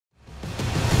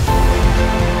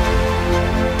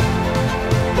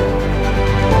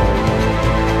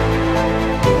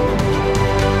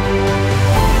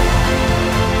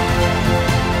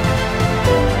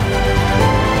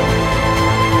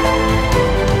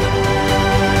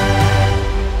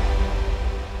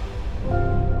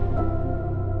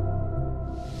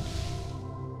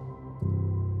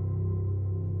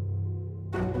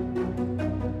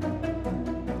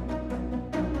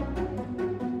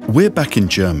We're back in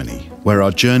Germany, where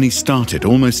our journey started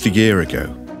almost a year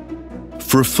ago.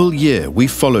 For a full year, we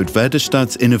followed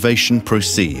Väderstad's innovation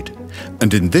Proceed,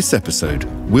 and in this episode,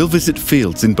 we'll visit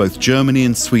fields in both Germany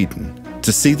and Sweden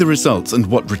to see the results and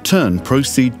what return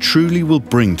Proceed truly will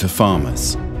bring to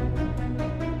farmers.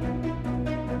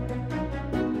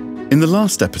 In the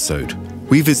last episode,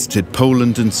 we visited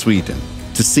Poland and Sweden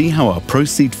to see how our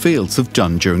Proceed fields have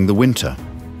done during the winter.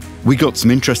 We got some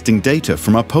interesting data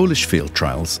from our Polish field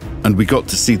trials, and we got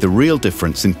to see the real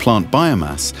difference in plant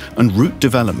biomass and root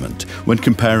development when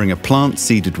comparing a plant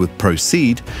seeded with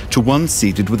Proceed to one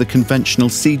seeded with a conventional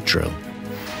seed drill.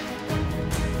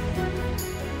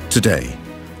 Today,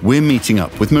 we're meeting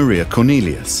up with Maria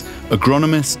Cornelius,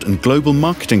 agronomist and global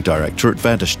marketing director at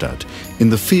Väderstad,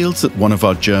 in the fields at one of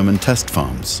our German test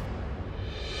farms.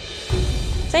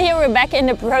 So here we're back in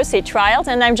the Proceed trials,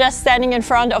 and I'm just standing in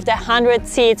front of the 100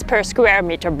 seeds per square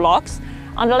meter blocks.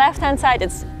 On the left hand side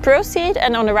it's Proceed,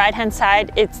 and on the right hand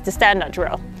side it's the standard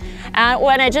drill. And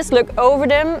when I just look over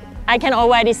them, I can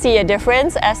already see a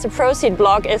difference, as the Proceed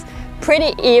block is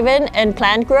pretty even in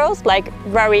plant growth, like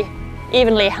very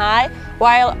evenly high,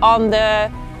 while on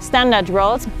the standard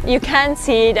drills you can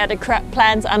see that the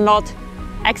plants are not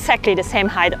exactly the same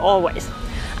height always.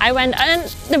 I went in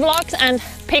the blocks and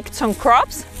picked some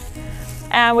crops,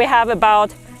 and we have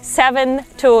about 7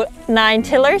 to 9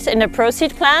 tillers in the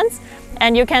Proceed plants,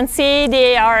 and you can see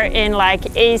they are in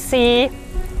like AC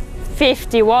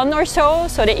 51 or so,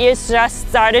 so the ears just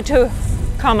started to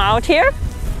come out here.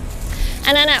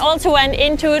 And then I also went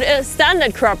into the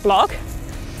standard crop block.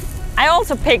 I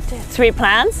also picked 3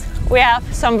 plants. We have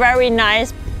some very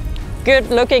nice, good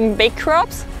looking big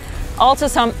crops, also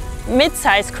some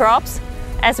mid-sized crops,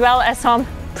 as well as some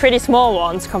pretty small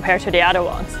ones compared to the other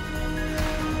ones.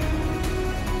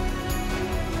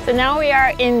 So now we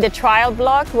are in the trial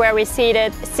block where we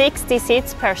seeded 60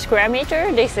 seeds per square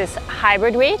meter. This is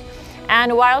hybrid wheat.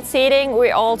 And while seeding,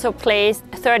 we also placed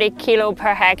 30 kilo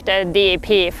per hectare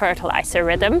DAP fertilizer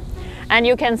with them. And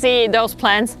you can see those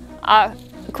plants are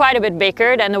quite a bit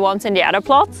bigger than the ones in the other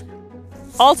plots.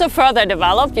 Also further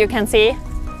developed, you can see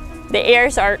the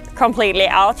ears are completely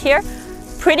out here.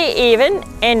 Pretty even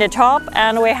in the top,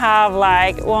 and we have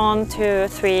like 1, 2,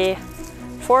 3,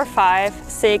 4, 5,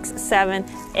 6, 7,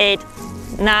 8,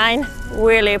 9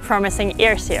 really promising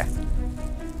ears here.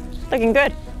 Looking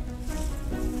good.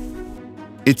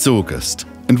 It's August,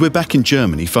 and we're back in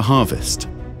Germany for harvest.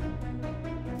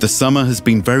 The summer has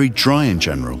been very dry in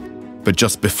general, but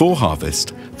just before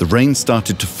harvest, the rain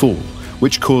started to fall,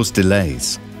 which caused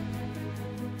delays.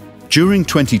 During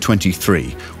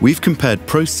 2023, we've compared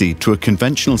Proceed to a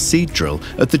conventional seed drill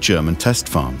at the German test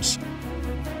farms.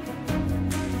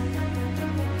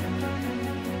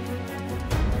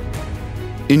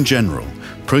 In general,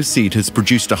 Proceed has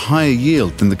produced a higher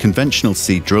yield than the conventional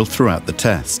seed drill throughout the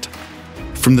test.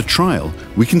 From the trial,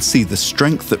 we can see the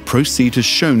strength that Proceed has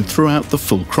shown throughout the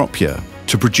full crop year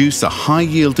to produce a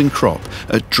high-yielding crop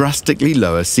at drastically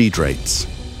lower seed rates.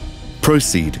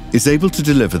 Proceed is able to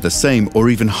deliver the same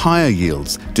or even higher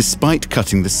yields despite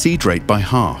cutting the seed rate by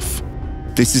half.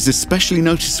 This is especially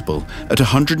noticeable at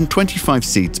 125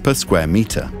 seeds per square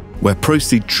meter, where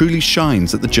Proceed truly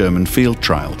shines at the German field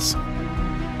trials.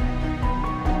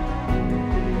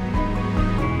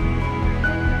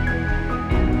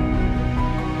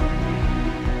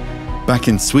 Back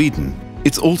in Sweden,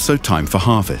 it's also time for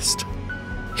harvest.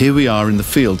 Here we are in the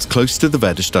fields close to the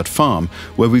Väderstad farm,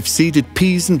 where we've seeded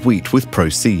peas and wheat with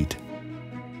Proceed.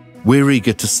 We're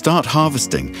eager to start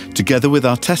harvesting together with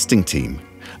our testing team,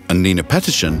 and Nina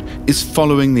Pettersson is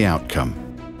following the outcome.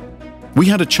 We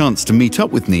had a chance to meet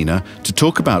up with Nina to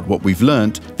talk about what we've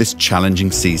learned this challenging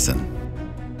season.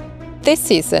 This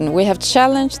season we have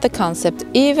challenged the concept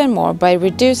even more by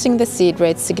reducing the seed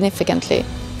rate significantly.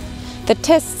 The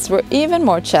tests were even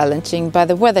more challenging by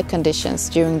the weather conditions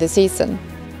during the season.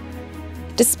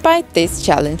 Despite these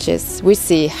challenges, we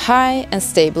see high and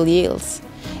stable yields,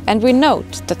 and we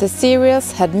note that the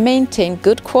cereals had maintained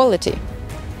good quality.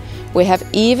 We have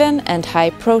even and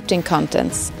high protein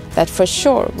contents that for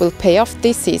sure will pay off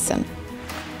this season.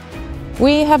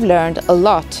 We have learned a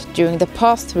lot during the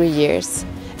past 3 years,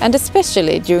 and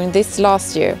especially during this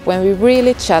last year when we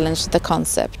really challenged the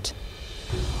concept.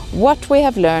 What we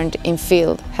have learned in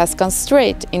field has gone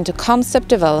straight into concept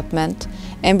development,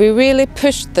 and we really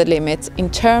pushed the limits in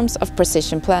terms of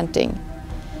precision planting,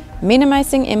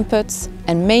 minimizing inputs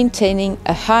and maintaining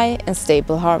a high and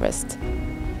stable harvest.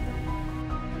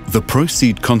 The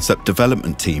Proceed concept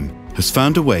development team has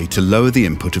found a way to lower the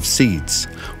input of seeds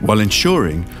while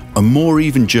ensuring a more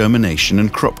even germination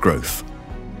and crop growth.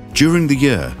 During the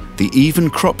year, the even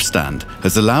crop stand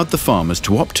has allowed the farmers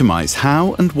to optimize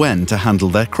how and when to handle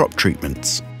their crop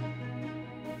treatments.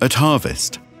 At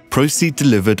harvest, ProSeed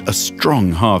delivered a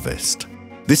strong harvest.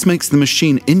 This makes the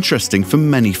machine interesting for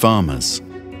many farmers.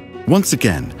 Once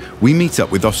again, we meet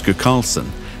up with Oskar Karlsson,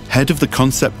 head of the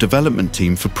concept development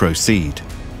team for ProSeed.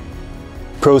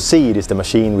 ProSeed is the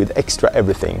machine with extra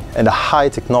everything and a high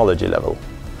technology level.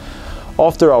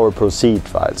 After our ProSeed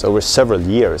trials over several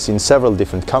years in several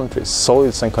different countries,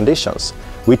 soils and conditions,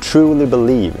 we truly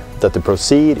believe that the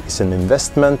ProSeed is an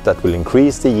investment that will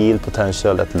increase the yield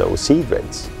potential at low seed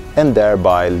rates and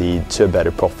thereby lead to a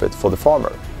better profit for the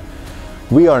farmer.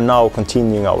 We are now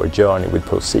continuing our journey with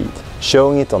ProSeed,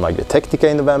 showing it on Agritechnica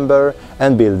in November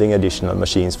and building additional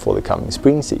machines for the coming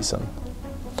spring season.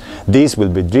 These will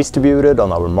be distributed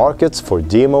on our markets for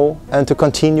demo and to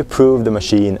continue prove the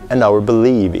machine and our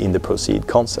belief in the ProSeed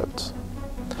concept.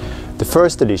 The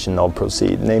first edition of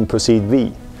ProSeed, named ProSeed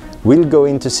V, will go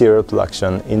into serial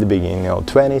production in the beginning of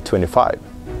 2025.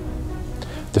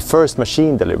 The first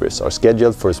machine deliveries are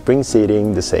scheduled for spring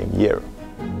seeding the same year.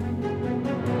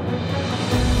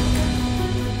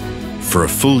 For a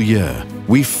full year,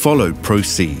 we followed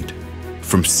ProSeed.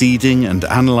 From seeding and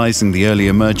analysing the early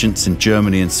emergence in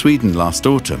Germany and Sweden last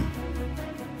autumn.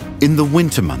 In the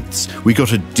winter months, we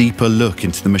got a deeper look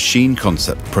into the machine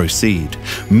concept ProSeed,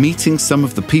 meeting some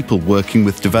of the people working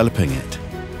with developing it.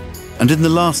 And in the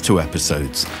last two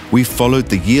episodes, we followed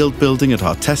the yield building at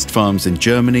our test farms in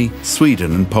Germany,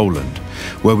 Sweden and Poland,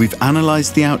 where we've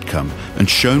analysed the outcome and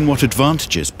shown what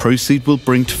advantages ProSeed will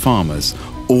bring to farmers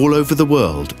all over the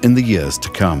world in the years to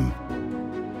come.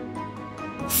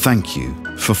 Thank you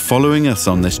for following us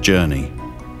on this journey.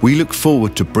 We look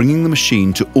forward to bringing the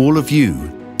machine to all of you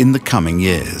in the coming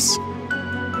years.